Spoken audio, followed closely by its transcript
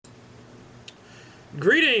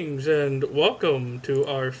Greetings and welcome to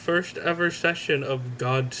our first ever session of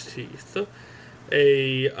God's Teeth,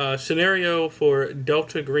 a scenario for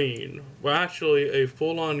Delta Green. Well, actually, a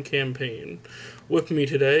full on campaign. With me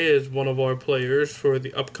today is one of our players for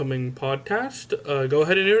the upcoming podcast. Go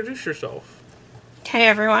ahead and introduce yourself. Hey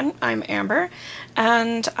everyone, I'm Amber,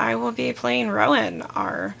 and I will be playing Rowan,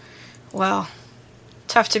 our,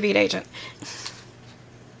 tough to beat agent.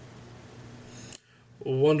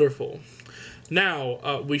 Wonderful.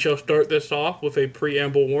 Now, we shall start this off with a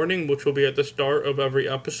preamble warning, which will be at the start of every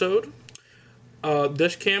episode.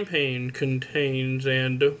 This campaign concerns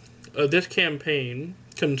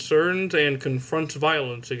and confronts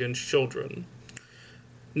violence against children.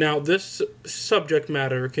 Now, this subject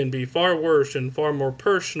matter can be far worse and far more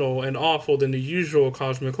personal and awful than the usual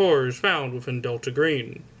cosmic horrors found within Delta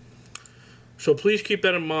Green. So please keep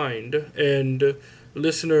that in mind, and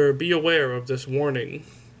listener, be aware of this warning.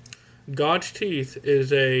 God's Teeth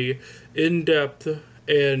is a in-depth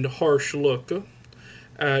and harsh look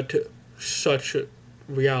at such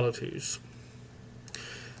realities.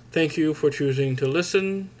 Thank you for choosing to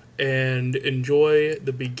listen and enjoy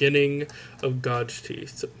the beginning of God's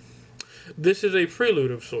Teeth. This is a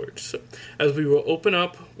prelude of sorts, as we will open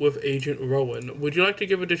up with Agent Rowan. Would you like to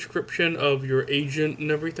give a description of your agent and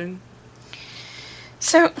everything?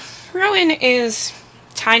 So, Rowan is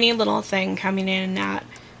a tiny little thing coming in at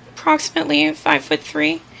approximately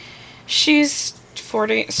 5'3". She's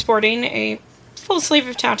sporting a full sleeve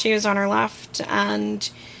of tattoos on her left and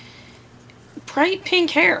bright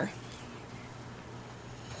pink hair.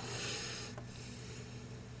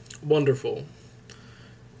 Wonderful.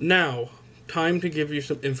 Now, time to give you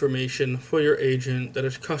some information for your agent that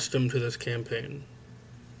is custom to this campaign.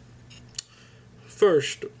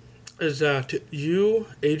 First is that you,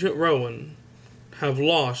 Agent Rowan, have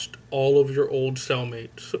lost all of your old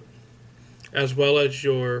cellmates, as well as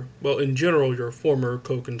your former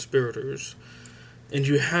co-conspirators, and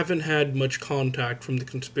you haven't had much contact from the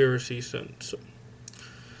conspiracy since.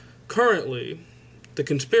 Currently, the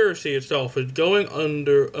conspiracy itself is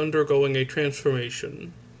undergoing a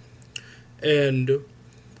transformation, and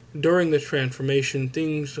during this transformation,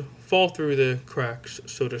 things fall through the cracks,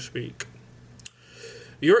 so to speak.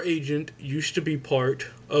 Your agent used to be part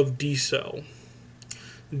of D-Cell.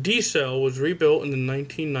 D-Cell was rebuilt in the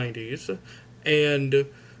 1990s,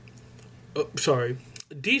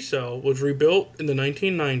 D-Cell was rebuilt in the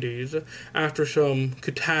 1990s after some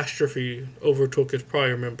catastrophe overtook its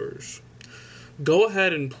prior members. Go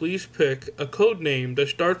ahead and please pick a code name that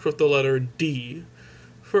starts with the letter D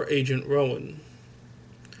for Agent Rowan.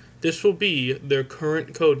 This will be their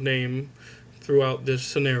current code name throughout this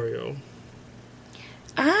scenario.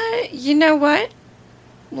 You know what?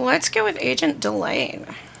 Let's go with Agent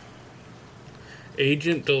Delane.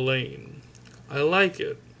 Agent Delane. I like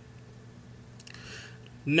it.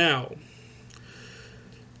 Now,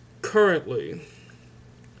 currently,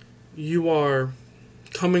 you are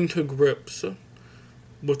coming to grips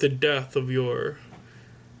with the death of your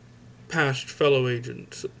past fellow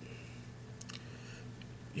agents.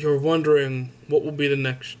 You're wondering what will be the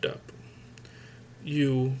next step.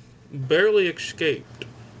 You barely escaped,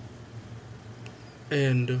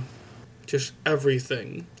 and just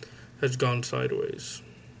everything has gone sideways.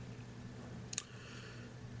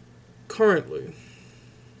 Currently,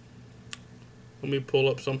 let me pull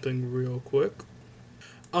up something real quick.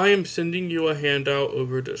 I am sending you a handout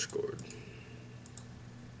over Discord.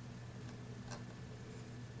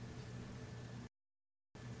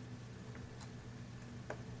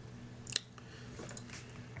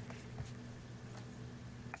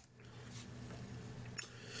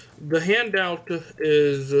 The handout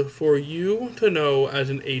is for you to know as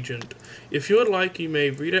an agent. If you would like, you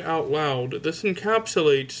may read it out loud. This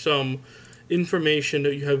encapsulates some information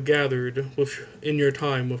that you have gathered in your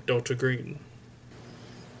time with Delta Green.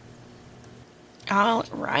 All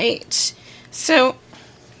right. So,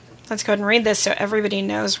 let's go ahead and read this so everybody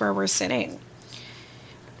knows where we're sitting.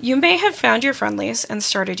 You may have found your friendlies and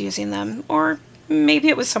started using them, or maybe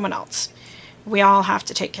it was someone else. We all have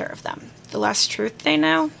to take care of them. The less truth they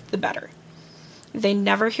know, the better. They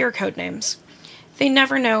never hear code names. They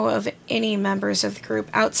never know of any members of the group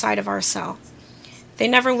outside of our cell. They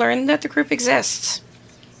never learn that the group exists.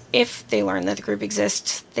 If they learn that the group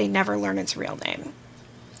exists, they never learn its real name.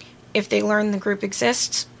 If they learn the group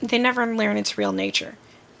exists, they never learn its real nature.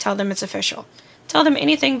 Tell them it's official. Tell them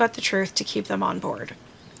anything but the truth to keep them on board.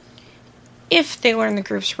 If they learn the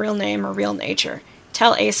group's real name or real nature,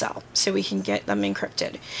 tell ACEL so we can get them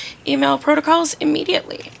encrypted. Email protocols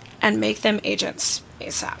immediately and make them agents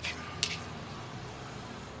ASAP.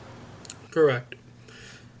 Correct.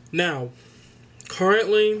 Now,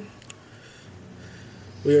 Currently,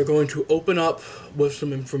 we are going to open up with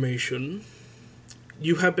some information.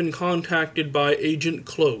 You have been contacted by Agent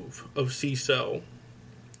Clove of C-Cell.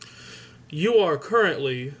 You are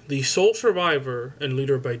currently the sole survivor and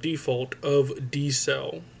leader by default of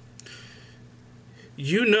D-Cell.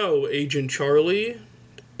 You know Agent Charlie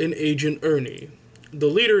and Agent Ernie, the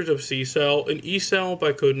leaders of C-Cell and E-Cell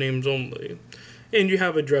by codenames only, and you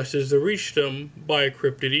have addresses to reach them by a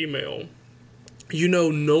crypted email. You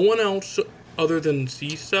know no one else other than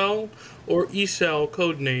C-Cell or E-Cell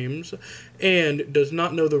codenames, and does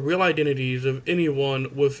not know the real identities of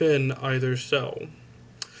anyone within either cell.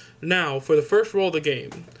 Now, for the first roll of the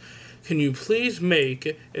game, can you please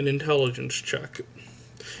make an intelligence check?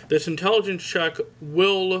 This intelligence check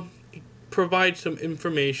will provide some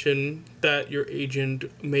information that your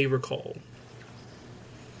agent may recall.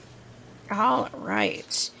 All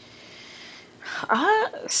right.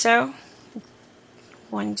 So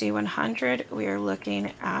 1D100, we are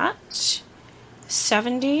looking at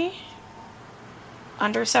 70,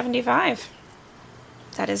 under 75.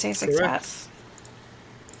 That is a success.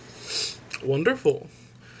 Correct. Wonderful.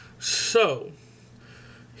 So,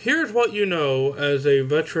 here's what you know as a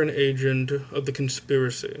veteran agent of the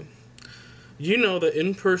conspiracy. You know that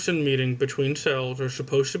in-person meetings between cells are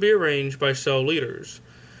supposed to be arranged by cell leaders,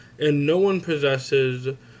 and no one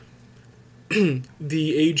possesses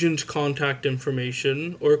the agent's contact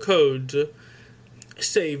information or codes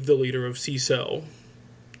save the leader of C-Cell.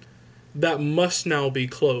 That must now be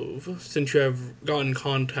Clove, since you have gotten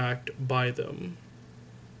contact by them.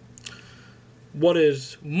 What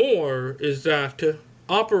is more is that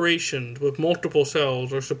operations with multiple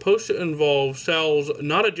cells are supposed to involve cells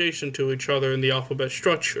not adjacent to each other in the alphabet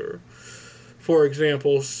structure. For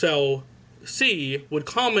example, cell C would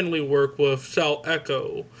commonly work with cell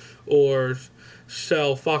Echo or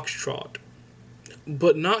cell Foxtrot,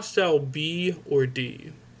 but not cell B or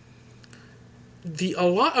D. A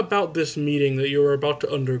lot about this meeting that you're about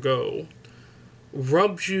to undergo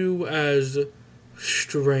rubs you as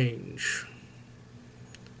strange.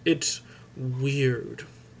 It's weird.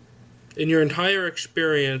 In your entire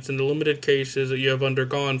experience in the limited cases that you have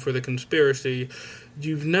undergone for the conspiracy,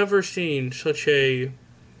 you've never seen such a,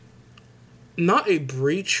 not a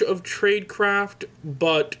breach of tradecraft,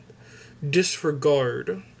 but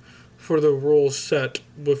disregard for the rules set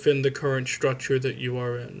within the current structure that you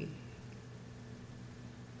are in.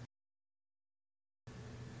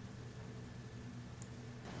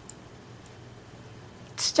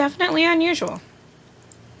 It's definitely unusual.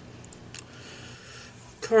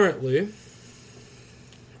 Currently,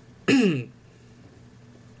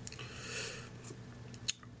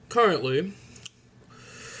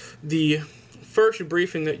 the first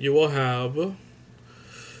briefing that you will have one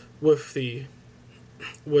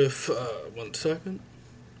second.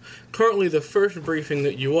 Currently, the first briefing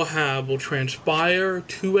that you will have will transpire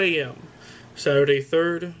 2 a.m., Saturday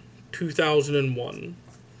 3rd, 2001.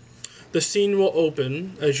 The scene will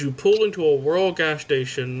open as you pull into a rural gas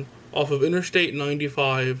station off of Interstate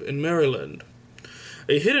 95 in Maryland.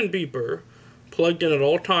 A hidden beeper, plugged in at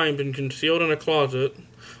all times and concealed in a closet,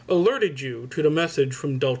 alerted you to the message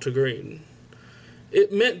from Delta Green.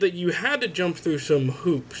 It meant that you had to jump through some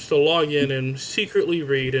hoops to log in and secretly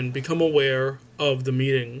read and become aware of the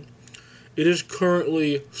meeting. It is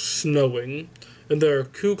currently snowing, and there are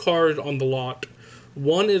 2 cars on the lot.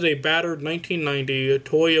 One is a battered 1990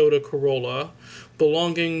 Toyota Corolla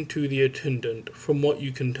belonging to the attendant, from what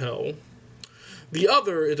you can tell. The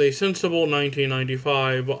other is a sensible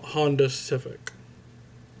 1995 Honda Civic.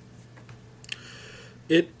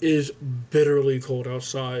 It is bitterly cold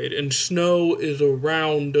outside, and snow is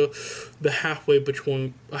around the halfway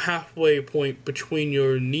point between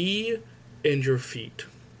your knee and your feet.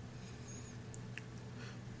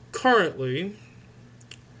 Currently,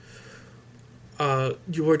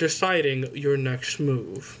 you are deciding your next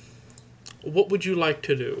move. What would you like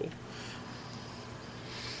to do?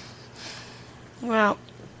 Well,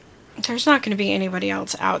 there's not going to be anybody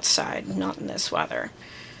else outside, not in this weather.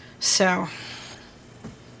 So,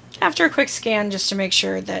 after a quick scan just to make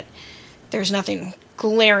sure that there's nothing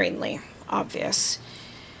glaringly obvious,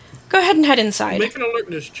 go ahead and head inside. Make an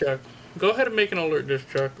alertness check. Go ahead and make an alertness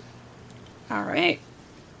check. All right.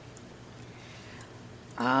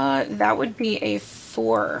 That would be a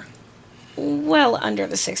 4. Well under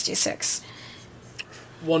the 66.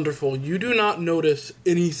 Wonderful. You do not notice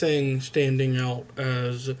anything standing out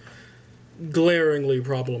as glaringly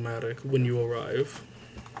problematic when you arrive.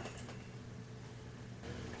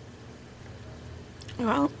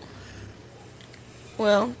 Well,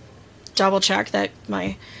 we'll double check that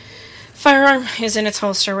my Firearm is in its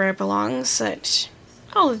holster where it belongs, but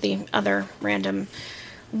all of the other random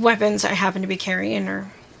weapons I happen to be carrying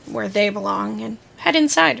are where they belong, and head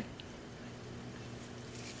inside.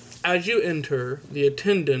 As you enter, the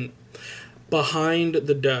attendant behind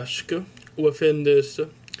the desk within this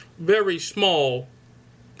very small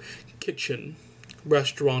kitchen,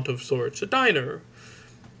 restaurant of sorts, a diner,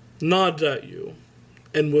 nods at you,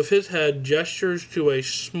 and with his head gestures to a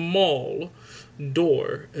small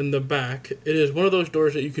door in the back. It is one of those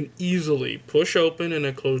doors that you can easily push open and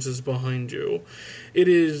it closes behind you. It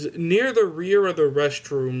is near the rear of the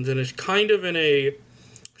restrooms and is kind of it's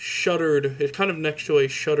kind of next to a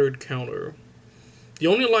shuttered counter. The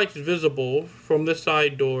only lights visible from the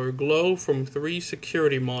side door glow from 3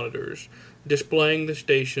 security monitors displaying the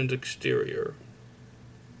station's exterior.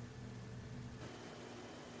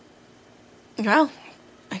 Well,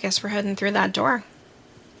 I guess we're heading through that door.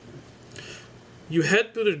 You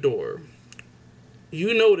head through the door.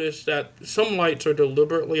 You notice that some lights are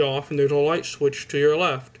deliberately off and there's a light switch to your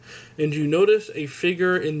left. And you notice a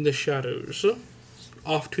figure in the shadows,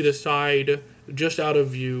 off to the side, just out of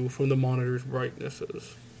view from the monitor's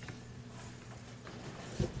brightnesses.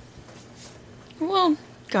 We'll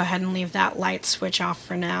go ahead and leave that light switch off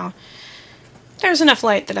for now. There's enough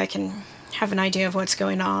light that I can have an idea of what's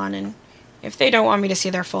going on, and if they don't want me to see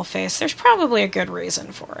their full face, there's probably a good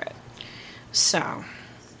reason for it. So,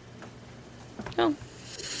 well,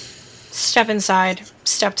 step inside,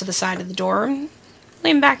 step to the side of the door, and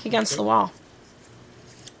lean back against the wall.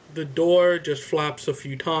 The door just flaps a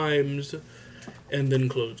few times and then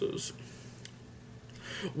closes.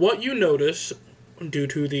 What you notice, due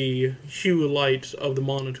to the hue lights of the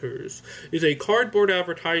monitors, is a cardboard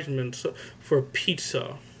advertisement for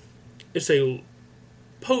pizza. It's a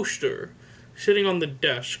poster sitting on the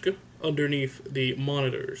desk underneath the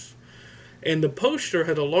monitors. And the poster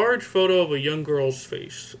had a large photo of a young girl's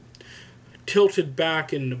face, tilted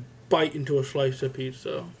back and bite into a slice of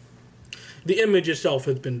pizza. The image itself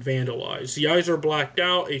has been vandalized. The eyes are blacked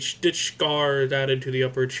out, a stitch scar is added to the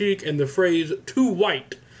upper cheek, and the phrase, "too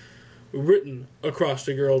white," written across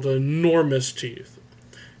the girl's enormous teeth.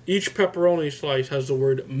 Each pepperoni slice has the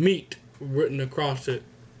word "meat" written across it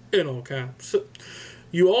in all caps.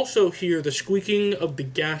 You also hear the squeaking of the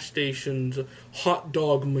gas station's hot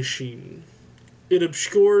dog machine. It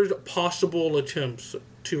obscures possible attempts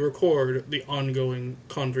to record the ongoing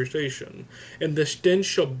conversation, and the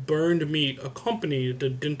stench of burned meat accompanied the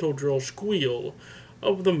dental drill squeal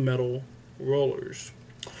of the metal rollers.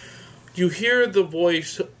 You hear the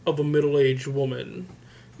voice of a middle-aged woman.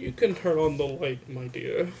 You can turn on the light, my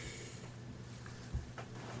dear.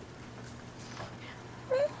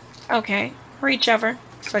 Okay, reach over,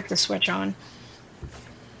 flick the switch on.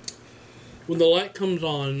 When the light comes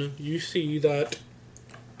on, you see that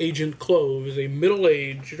Agent Clove is a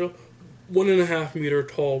middle-aged, 1.5 meter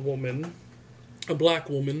tall woman, a black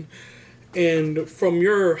woman, and from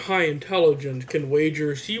your high intelligence can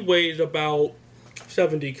wager she weighs about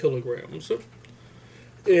 70 kilograms.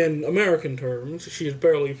 In American terms, she is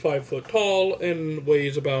barely 5 foot tall and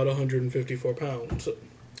weighs about 154 pounds.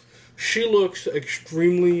 She looks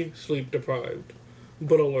extremely sleep-deprived,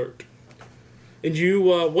 but alert. And you,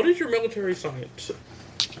 what is your military science?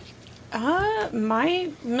 My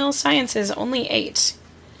mil science is only 8.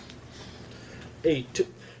 8.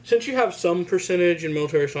 Since you have some percentage in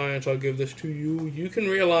military science, I'll give this to you. You can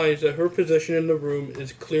realize that her position in the room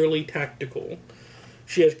is clearly tactical.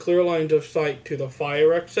 She has clear lines of sight to the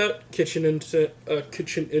fire exit, kitchen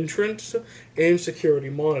entrance, and security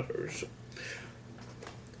monitors.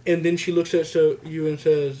 And then she looks at you and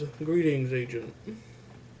says, "Greetings, Agent.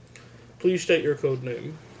 Please state your code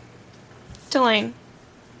name." Delane.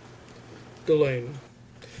 Delane.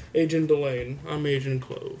 Agent Delane. I'm Agent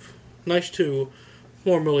Clove. Nice to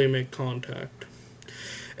formally make contact.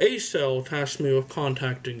 A-Cell tasked me with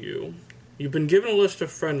contacting you. You've been given a list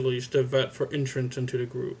of friendlies to vet for entrance into the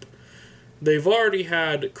group. They've already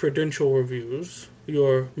had credential reviews.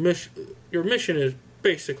 Your mission is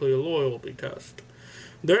basically a loyalty test.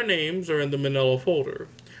 Their names are in the Manila folder.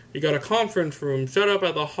 You got a conference room set up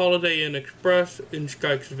at the Holiday Inn Express in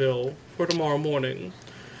Skykesville for tomorrow morning.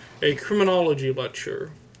 A criminology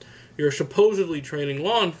lecture. You're supposedly training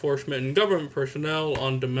law enforcement and government personnel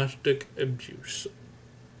on domestic abuse.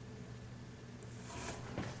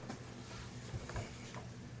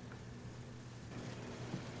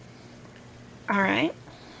 All right.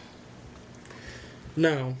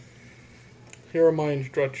 Now, here are my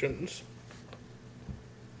instructions.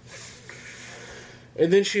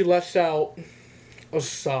 And then she lets out a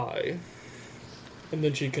sigh. And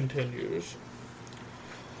then she continues.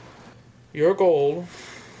 Your goal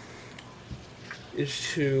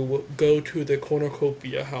is to go to the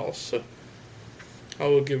cornucopia house. I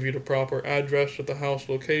will give you the proper address of the house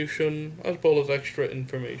location, as well as extra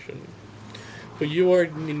information. But you are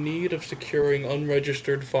in need of securing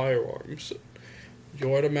unregistered firearms.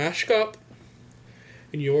 You are to mask up,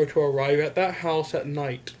 and you are to arrive at that house at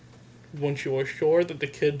night, once you are sure that the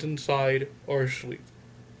kids inside are asleep.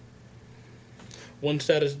 Once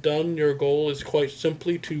that is done, your goal is quite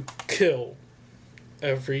simply to kill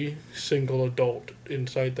every single adult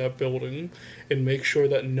inside that building and make sure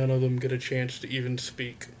that none of them get a chance to even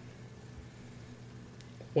speak.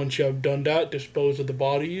 Once you have done that, dispose of the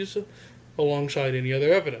bodies alongside any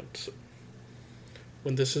other evidence.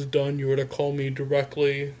 When this is done, you are to call me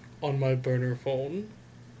directly on my burner phone.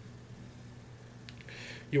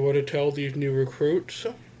 You are to tell these new recruits,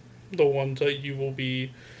 the ones that you will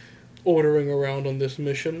be ordering around on this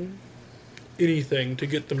mission, anything to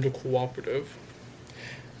get them to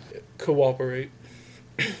cooperate.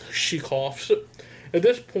 She coughs. At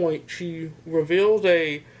this point, she reveals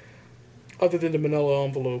other than the manila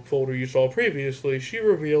envelope folder you saw previously, she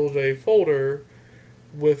reveals a folder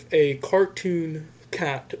with a cartoon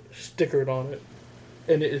cat stickered on it,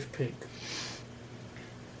 and it is pink.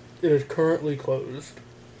 It is currently closed.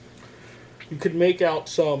 You could make out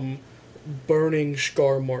some burning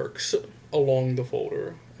scar marks along the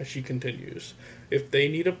folder as she continues. If they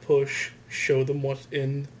need a push, show them what's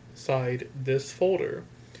inside this folder.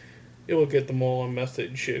 It will get them all a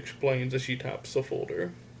message, she explains as she taps the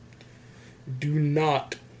folder. Do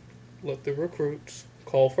not let the recruits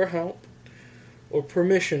call for help or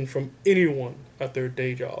permission from anyone at their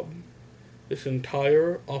day job. This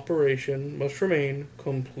entire operation must remain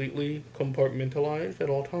completely compartmentalized at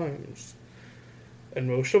all times. And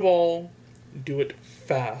most of all, do it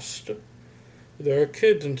fast. There are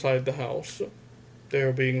kids inside the house. They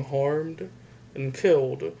are being harmed and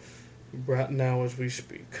killed right now as we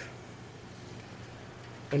speak.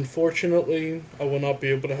 Unfortunately, I will not be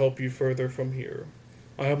able to help you further from here.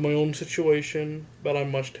 I have my own situation that I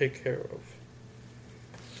must take care of.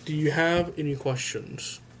 Do you have any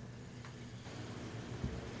questions?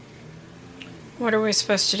 What are we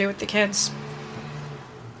supposed to do with the kids?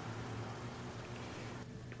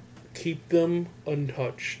 Keep them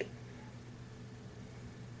untouched.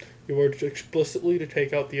 You are explicitly to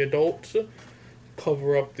take out the adults,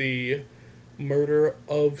 cover up the murder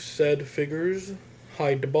of said figures,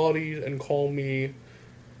 hide the bodies, and call me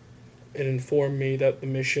and inform me that the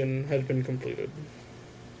mission has been completed.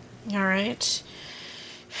 Alright.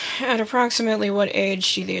 At approximately what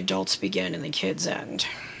age do the adults begin and the kids end?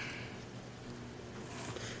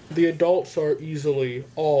 The adults are easily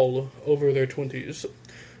all over their 20s.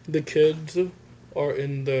 The kids are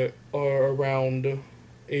around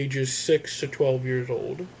ages 6 to 12 years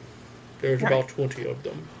old. There's about 20 of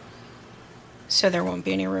them. So there won't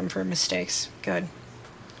be any room for mistakes. Good.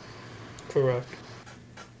 Correct.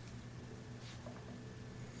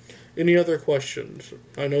 Any other questions?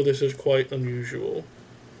 I know this is quite unusual.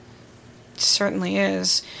 It certainly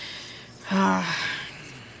is.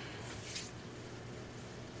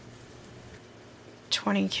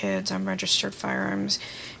 20 kids, unregistered firearms.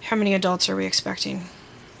 How many adults are we expecting?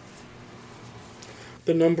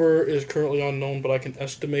 The number is currently unknown, but I can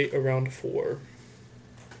estimate around 4.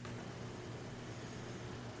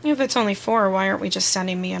 If it's only 4, why aren't we just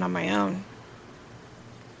sending me in on my own?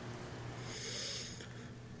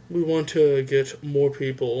 We want to get more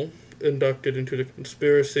people inducted into the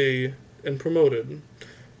conspiracy and promoted.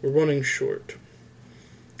 We're running short.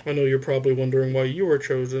 I know you're probably wondering why you were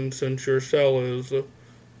chosen, since your cell is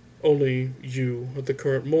only you at the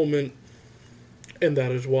current moment, and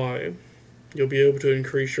that is why. You'll be able to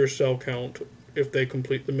increase your cell count if they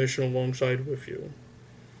complete the mission alongside with you.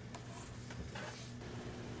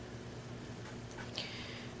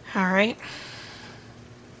 Alright.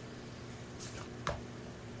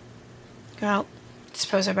 Well,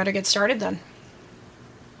 suppose I better get started then.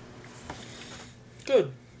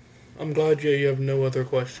 Good. I'm glad you have no other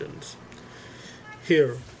questions.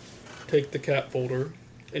 Here, take the cat folder,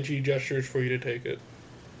 and she gestures for you to take it.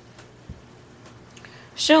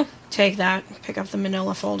 She'll take that, pick up the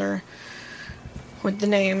manila folder with the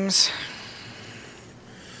names.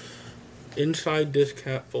 Inside this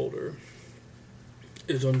cat folder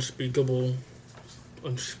is unspeakable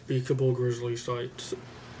grisly sights.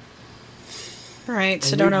 Right,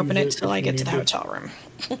 so don't open it till I get to the hotel room.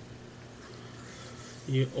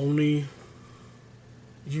 You only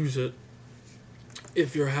use it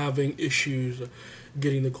if you're having issues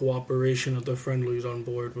getting the cooperation of the friendlies on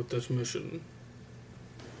board with this mission.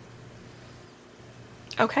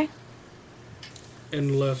 Okay.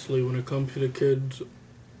 And lastly, when it comes to the kids,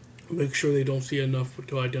 Make sure they don't see enough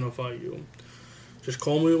to identify you. Just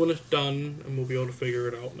call me when it's done, and we'll be able to figure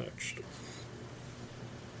it out next.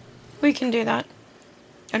 We can do that.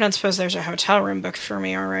 I don't suppose there's a hotel room booked for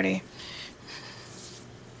me already.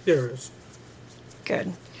 There is.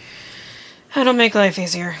 Good. That'll make life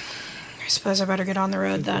easier. I suppose I better get on the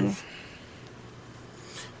road then.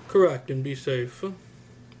 Correct, and be safe.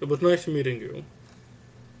 It was nice meeting you.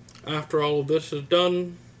 After all of this is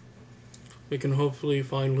done, we can hopefully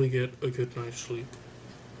finally get a good night's sleep.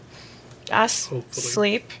 Us? Hopefully.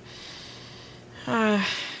 Sleep? I'm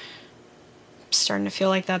starting to feel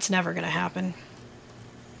like that's never going to happen.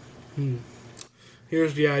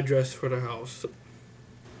 Here's the address for the house.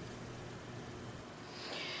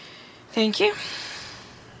 Thank you.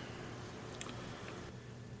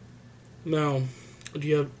 Now, do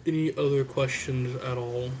you have any other questions at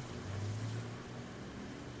all?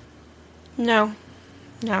 No.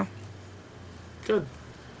 Good.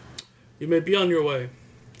 You may be on your way.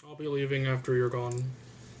 I'll be leaving after you're gone.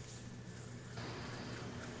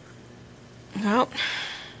 Well,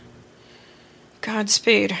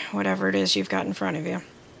 Godspeed, whatever it is you've got in front of you.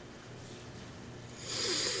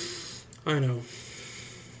 I know.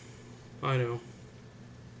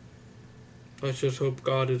 Let's just hope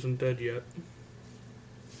God isn't dead yet.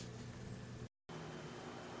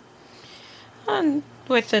 And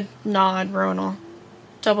with a nod, Rowan will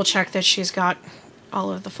double check that she's got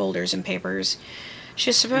all of the folders and papers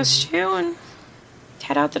she's supposed to and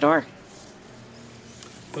head out the door.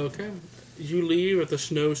 Okay. You leave as the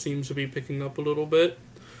snow seems to be picking up a little bit.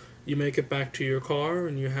 You make it back to your car,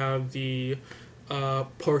 and you have the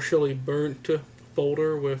partially burnt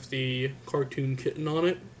folder with the cartoon kitten on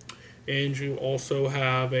it. And you also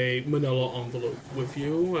have a manila envelope with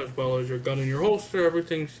you, as well as your gun in your holster.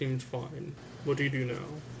 Everything seems fine. What do you do now?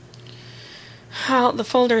 Well, the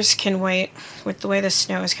folders can wait. With the way the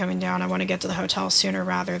snow is coming down, I want to get to the hotel sooner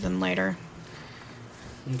rather than later.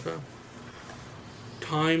 Okay.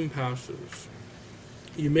 Time passes.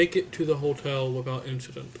 You make it to the hotel without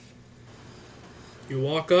incident. You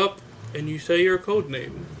walk up and you say your code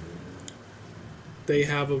name. They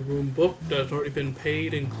have a room booked that's already been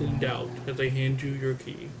paid and cleaned out as they hand you your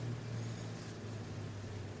key.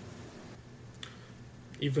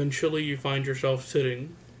 Eventually, you find yourself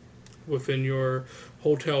sitting within your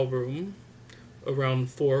hotel room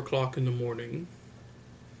around 4 o'clock in the morning.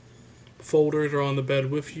 Folders are on the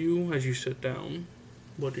bed with you as you sit down.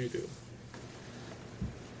 What do you do?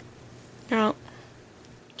 Well,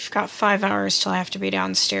 I've got 5 hours till I have to be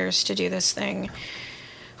downstairs to do this thing.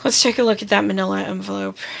 Let's take a look at that manila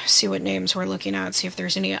envelope, see what names we're looking at, see if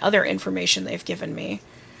there's any other information they've given me,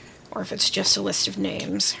 or if it's just a list of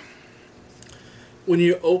names. When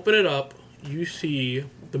you open it up, you see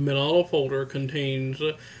the manila folder contains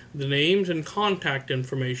the names and contact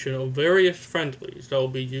information of various friendlies that will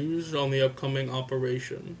be used on the upcoming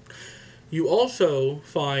operation. You also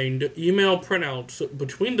find email printouts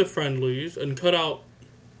between the friendlies, and cut out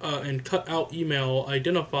email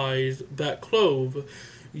identifies that Clove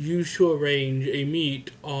used to arrange a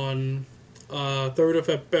meet on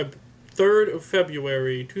 3rd of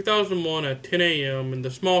February 2001 at 10 a.m. in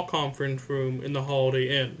the small conference room in the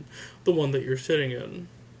Holiday Inn, the one that you're sitting in.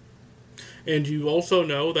 And you also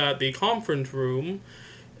know that the conference room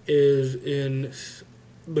is in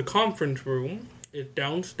the conference room. It's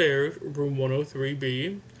downstairs, room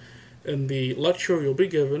 103B, and the lecture you'll be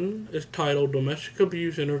given is titled Domestic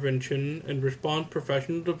Abuse Intervention and Response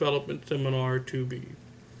Professional Development Seminar 2B.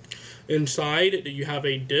 Inside, you have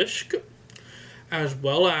a disc, as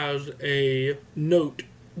well as a note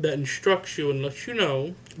that instructs you and lets you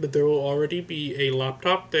know that there will already be a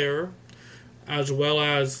laptop there, as well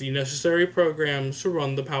as the necessary programs to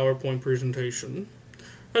run the PowerPoint presentation,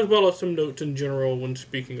 as well as some notes in general when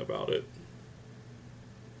speaking about it.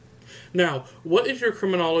 Now, what is your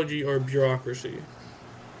criminology or bureaucracy?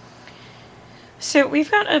 So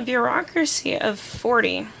we've got a bureaucracy of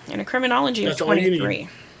 40 and a criminology of 23.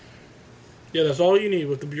 Yeah, that's all you need.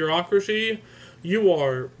 With the bureaucracy, you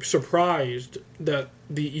are surprised that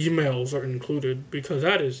the emails are included, because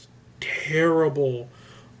that is terrible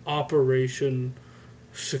operation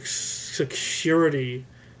security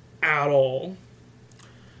at all.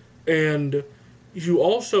 And you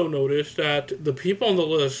also notice that the people on the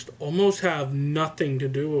list almost have nothing to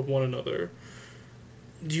do with one another.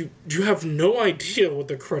 You have no idea what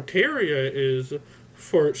the criteria is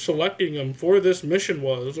for selecting them for this mission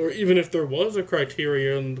was, or even if there was a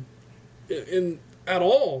criteria in at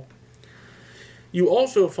all. You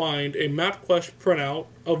also find a MapQuest printout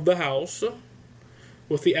of the house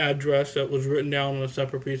with the address that was written down on a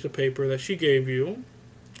separate piece of paper that she gave you.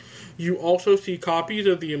 You also see copies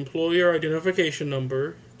of the Employer Identification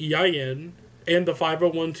Number, EIN, and the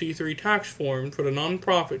 501c3 tax form for the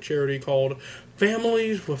nonprofit charity called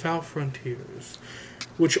Families Without Frontiers,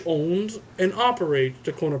 which owns and operates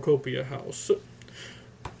the Cornucopia House.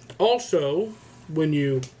 Also, when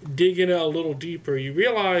you dig in a little deeper, you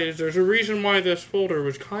realize there's a reason why this folder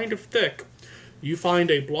was kind of thick. You find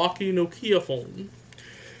a blocky Nokia phone.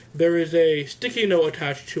 There is a sticky note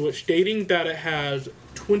attached to it stating that it has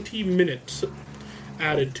 20 minutes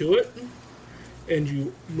added to it.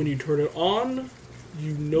 And when you turn it on,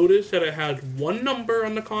 you notice that it has one number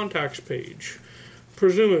on the contacts page.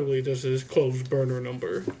 Presumably, this is Chloe's burner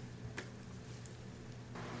number.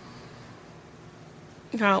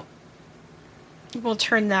 Well, we'll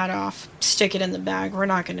turn that off, stick it in the bag. We're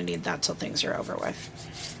not going to need that till things are over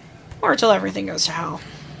with. Or till everything goes to hell.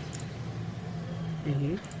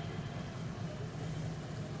 Mm-hmm.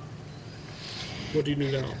 What do you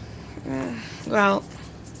do now? Well,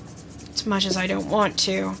 as much as I don't want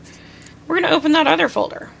to, we're going to open that other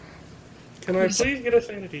folder. Can I please get a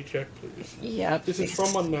sanity check, please? Yep. This is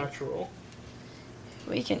from Unnatural.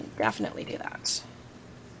 We can definitely do that.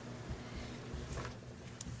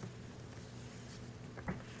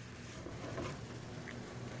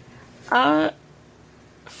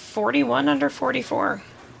 41 under 44.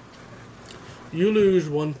 You lose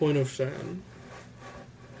 1 point of SAN.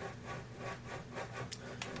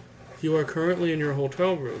 You are currently in your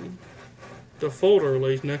hotel room. The folder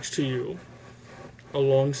lays next to you,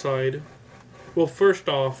 alongside... Well, first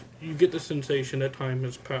off, you get the sensation that time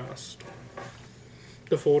has passed.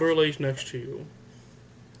 The folder lays next to you,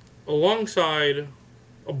 alongside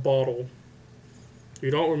a bottle. You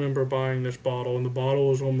don't remember buying this bottle, and the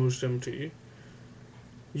bottle is almost empty.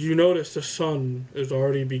 You notice the sun is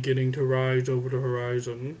already beginning to rise over the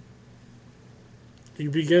horizon. You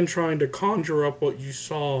begin trying to conjure up what you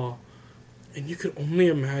saw, and you can only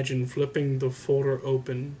imagine flipping the folder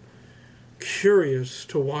open, curious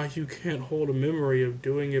to why you can't hold a memory of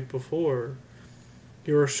doing it before.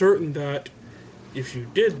 You are certain that if you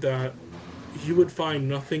did that, you would find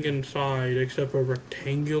nothing inside except a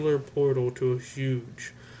rectangular portal to a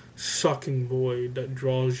huge, sucking void that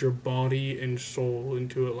draws your body and soul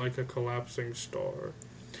into it like a collapsing star.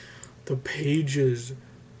 The pages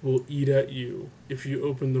will eat at you if you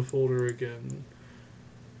open the folder again.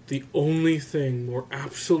 The only thing more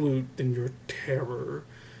absolute than your terror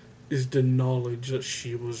is the knowledge that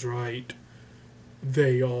she was right.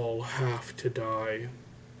 They all have to die.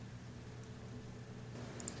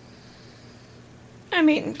 I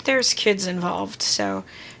mean, there's kids involved, so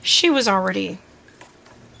she was already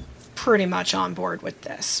pretty much on board with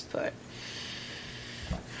this, but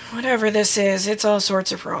whatever this is, it's all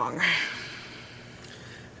sorts of wrong.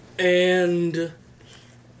 And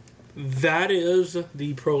that is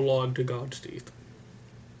the prologue to God's Teeth.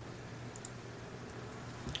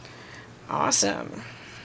 Awesome.